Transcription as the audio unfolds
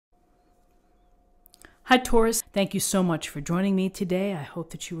Hi Taurus, thank you so much for joining me today. I hope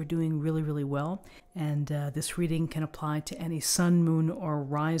that you are doing really, really well. And this reading can apply to any sun, moon, or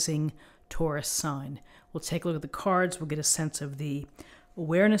rising Taurus sign. We'll take a look at the cards. We'll get a sense of the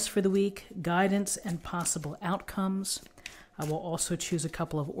awareness for the week, guidance, and possible outcomes. I will also choose a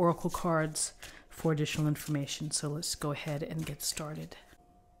couple of oracle cards for additional information. So let's go ahead and get started.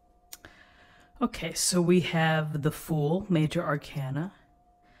 Okay, so we have the Fool, Major Arcana.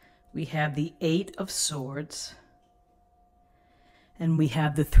 We have the Eight of Swords, and we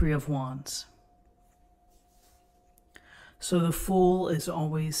have the Three of Wands. So the Fool is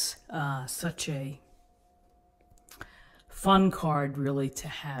always such a fun card really to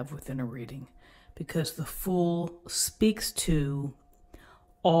have within a reading, because the Fool speaks to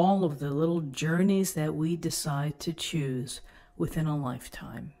all of the little journeys that we decide to choose within a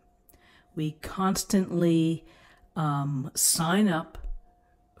lifetime. We constantly sign up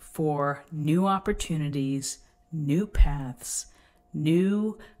for new opportunities, new paths,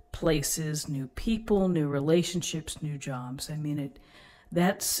 new places, new people, new relationships, new jobs. I mean,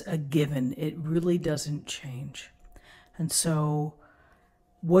 that's a given. It really doesn't change. And so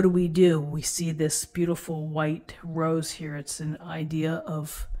what do? We see this beautiful white rose here. It's an idea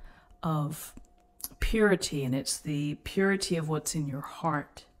of purity, and it's the purity of what's in your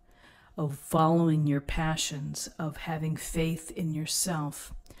heart, of following your passions, of having faith in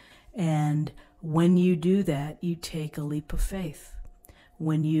yourself. And when you do that, you take a leap of faith.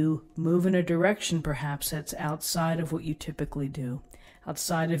 When you move in a direction perhaps that's outside of what you typically do,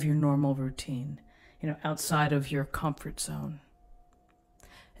 outside of your normal routine, outside of your comfort zone,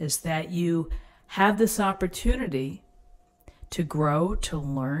 is that you have this opportunity to grow, to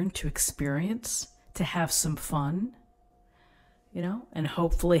learn, to experience, to have some fun, and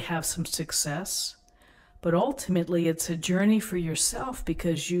hopefully have some success. But ultimately, it's a journey for yourself,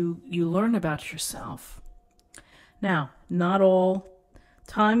 because you learn about yourself. Now, not all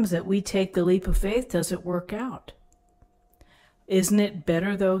times that we take the leap of faith does it work out. Isn't it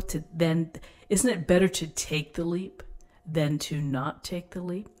better, though, isn't it better to take the leap than to not take the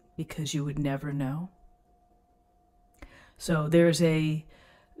leap, because you would never know? So there's a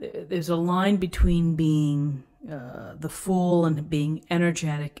line between being the Fool and being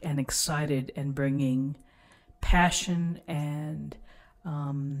energetic and excited and bringing passion and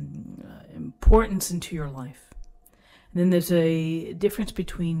importance into your life. And then there's a difference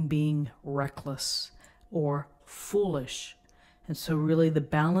between being reckless or foolish. And so really the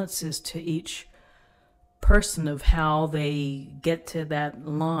balance is to each person of how they get to that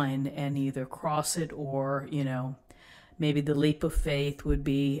line and either cross it, or, maybe the leap of faith would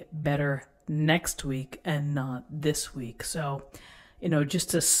be better next week and not this week. So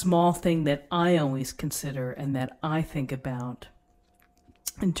just a small thing that I always consider and that I think about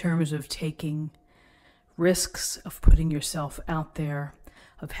in terms of taking risks, of putting yourself out there,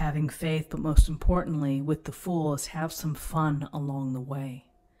 of having faith, but most importantly with the Fool is have some fun along the way.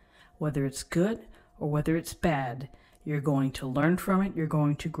 Whether it's good or whether it's bad, you're going to learn from it, you're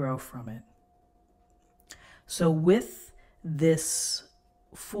going to grow from it. So with this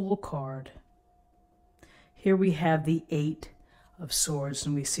Fool card, here we have the Eight of Swords,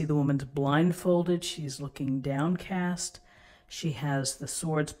 and we see the woman's blindfolded. She's looking downcast. She has the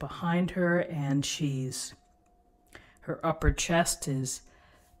swords behind her, and her upper chest is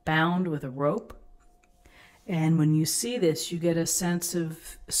bound with a rope. And when you see this, you get a sense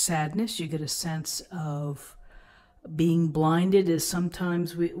of sadness. You get a sense of being blinded, as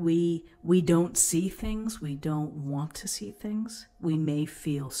sometimes we don't see things. We don't want to see things. We may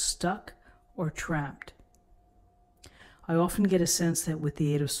feel stuck or trapped. I often get a sense that with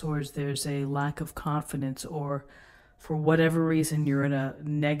the Eight of Swords, there's a lack of confidence, or for whatever reason, you're in a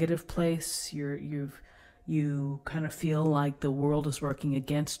negative place. You kind of feel like the world is working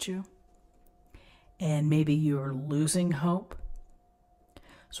against you, and maybe you're losing hope.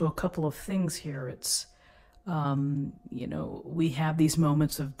 So a couple of things here. It's, we have these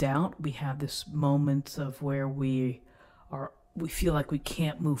moments of doubt. We have this moments of where we feel like we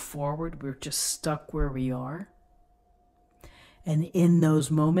can't move forward. We're just stuck where we are. And in those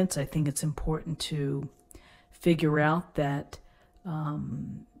moments, I think it's important to figure out that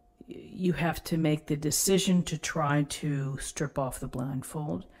you have to make the decision to try to strip off the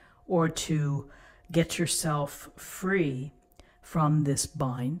blindfold, or to get yourself free from this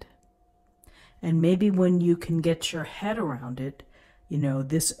bind. And maybe when you can get your head around it,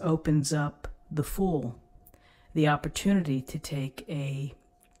 this opens up the Fool, the opportunity to take a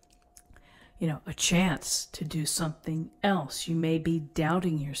chance to do something else. You may be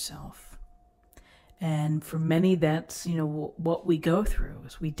doubting yourself. And for many, that's, what we go through,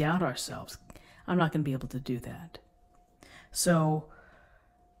 is we doubt ourselves. I'm not going to be able to do that. So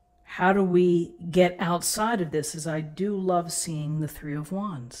how do we get outside of this? Is I do love seeing the Three of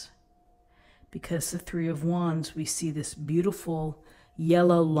Wands, because the Three of Wands, we see this beautiful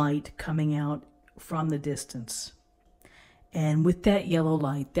yellow light coming out from the distance. And with that yellow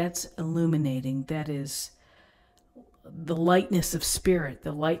light, that's illuminating. That is the lightness of spirit,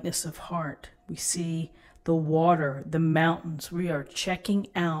 the lightness of heart. We see the water, the mountains. We are checking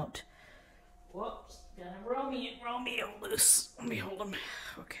out. Whoops, got Romeo loose. Let me hold him.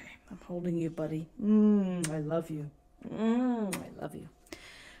 Okay, I'm holding you, buddy. I love you. I love you.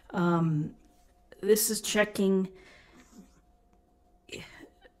 This is checking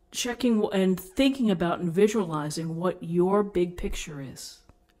and thinking about and visualizing what your big picture is,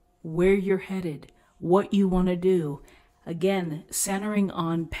 where you're headed, what you want to do. Again, centering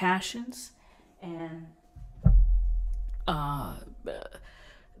on passions and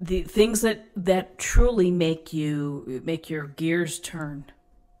the things that truly make your gears turn.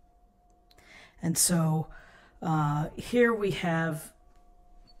 And so here we have,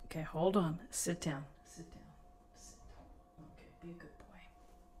 okay, hold on, sit down. Okay, be a good boy.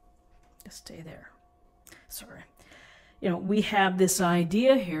 Just stay there. Sorry. We have this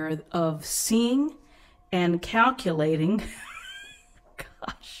idea here of seeing and calculating.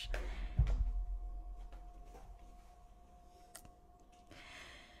 Gosh.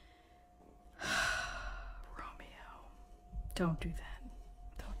 Romeo, don't do that.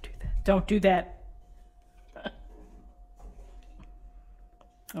 Don't do that. Don't do that.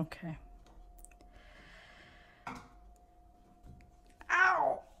 Okay.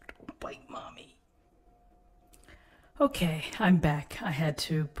 Ow! Don't bite mommy. Okay, I'm back. I had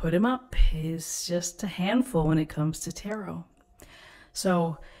to put him up. He's just a handful when it comes to tarot.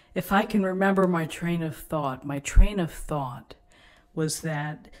 So if I can remember my train of thought was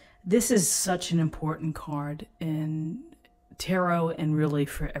that this is such an important card in tarot and really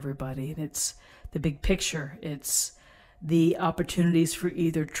for everybody. And it's the big picture. It's the opportunities for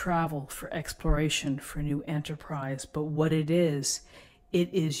either travel, for exploration, for new enterprise. But what it is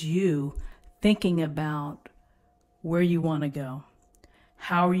you thinking about where you want to go.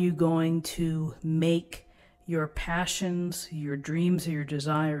 How are you going to make your passions, your dreams, or your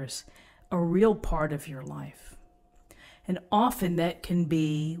desires a real part of your life? And often that can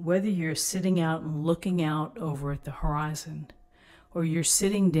be whether you're sitting out and looking out over at the horizon, or you're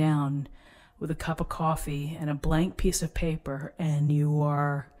sitting down with a cup of coffee and a blank piece of paper and you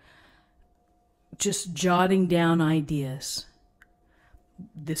are just jotting down ideas.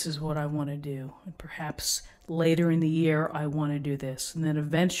 This is what I want to do. And perhaps later in the year, I want to do this. And then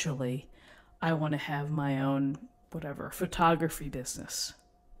eventually, I want to have my own, photography business.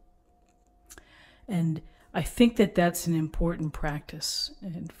 And I think that that's an important practice.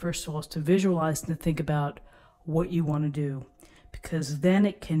 And first of all, is to visualize and to think about what you want to do, because then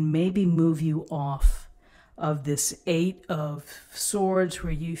it can maybe move you off of this Eight of Swords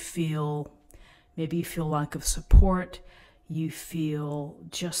where you feel lack of support, you feel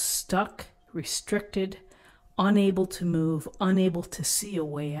just stuck, restricted, unable to move, unable to see a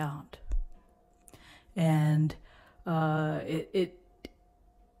way out. And I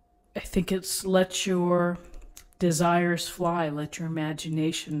think it's let your desires fly, let your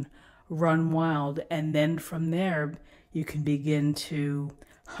imagination run wild, and then from there you can begin to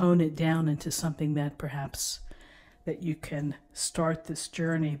hone it down into something that perhaps that you can start this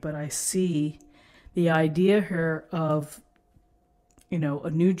journey. But I see the idea here of, a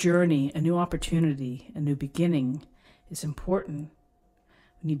new journey, a new opportunity, a new beginning is important.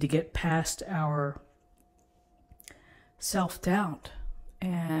 We need to get past our self-doubt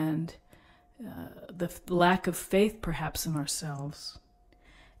and the lack of faith perhaps in ourselves.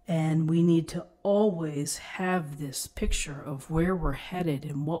 And we need to always have this picture of where we're headed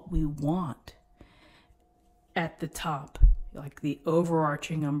and what we want at the top, like the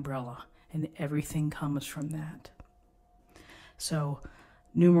overarching umbrella, and everything comes from that. So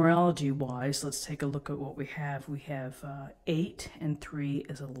numerology-wise, let's take a look at what we have. We have 8 and 3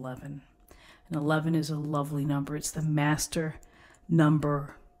 is 11. And 11 is a lovely number. It's the master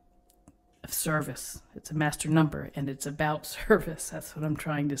number of service. It's a master number, and it's about service. That's what I'm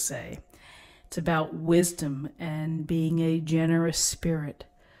trying to say. It's about wisdom and being a generous spirit,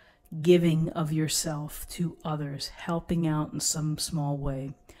 giving of yourself to others, helping out in some small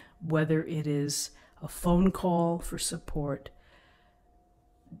way, whether it is a phone call for support,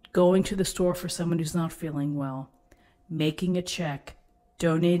 going to the store for someone who's not feeling well, making a check,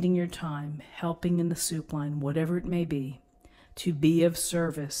 donating your time, helping in the soup line, whatever it may be. To be of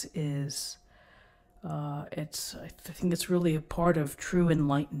service is, I think it's really a part of true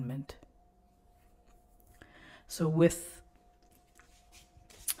enlightenment. So let's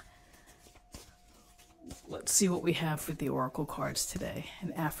see what we have for the oracle cards today.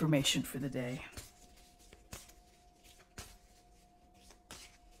 An affirmation for the day.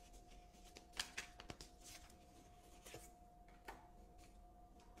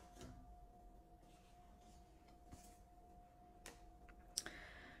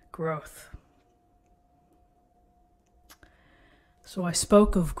 Growth. So I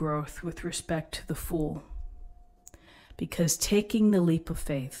spoke of growth with respect to the Fool, because taking the leap of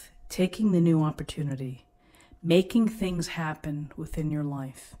faith, taking the new opportunity, making things happen within your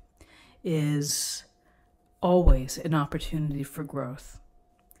life is always an opportunity for growth.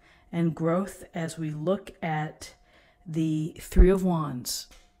 And growth, as we look at the Three of Wands,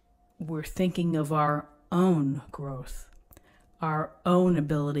 we're thinking of our own growth, our own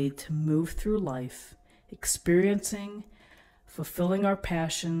ability to move through life, experiencing, fulfilling our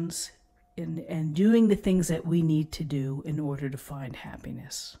passions, and doing the things that we need to do in order to find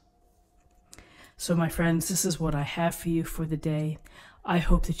happiness. So my friends, this is what I have for you for the day. I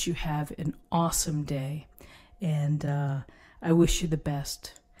hope that you have an awesome day, and I wish you the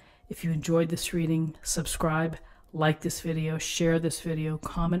best. If you enjoyed this reading, subscribe, like this video, share this video,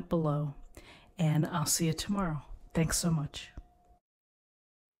 comment below, and I'll see you tomorrow. Thanks so much.